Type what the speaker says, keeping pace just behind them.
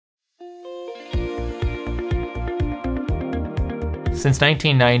Since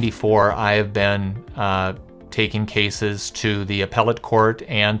 1994, I have been taking cases to the appellate court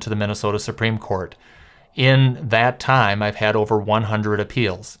and to the Minnesota Supreme Court. In that time, I've had over 100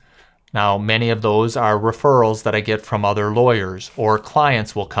 appeals. Now, many of those are referrals that I get from other lawyers, or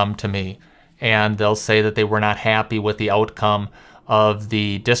clients will come to me and they'll say that they were not happy with the outcome of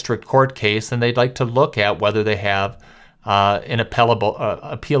the district court case and they'd like to look at whether they have an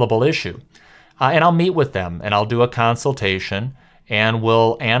appealable issue. And I'll meet with them and I'll do a consultation and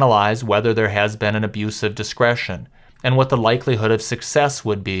we'll analyze whether there has been an abuse of discretion and what the likelihood of success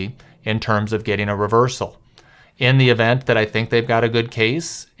would be in terms of getting a reversal. In the event that I think they've got a good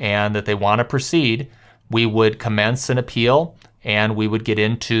case and that they want to proceed, we would commence an appeal and we would get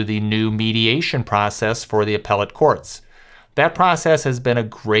into the new mediation process for the appellate courts. That process has been a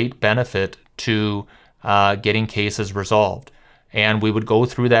great benefit to getting cases resolved. And we would go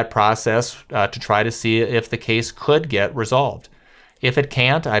through that process to try to see if the case could get resolved. If it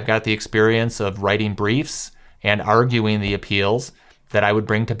can't, I've got the experience of writing briefs and arguing the appeals that I would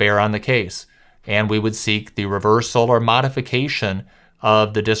bring to bear on the case. And we would seek the reversal or modification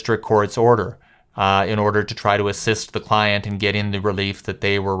of the district court's order in order to try to assist the client in getting the relief that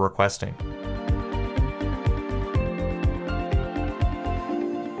they were requesting.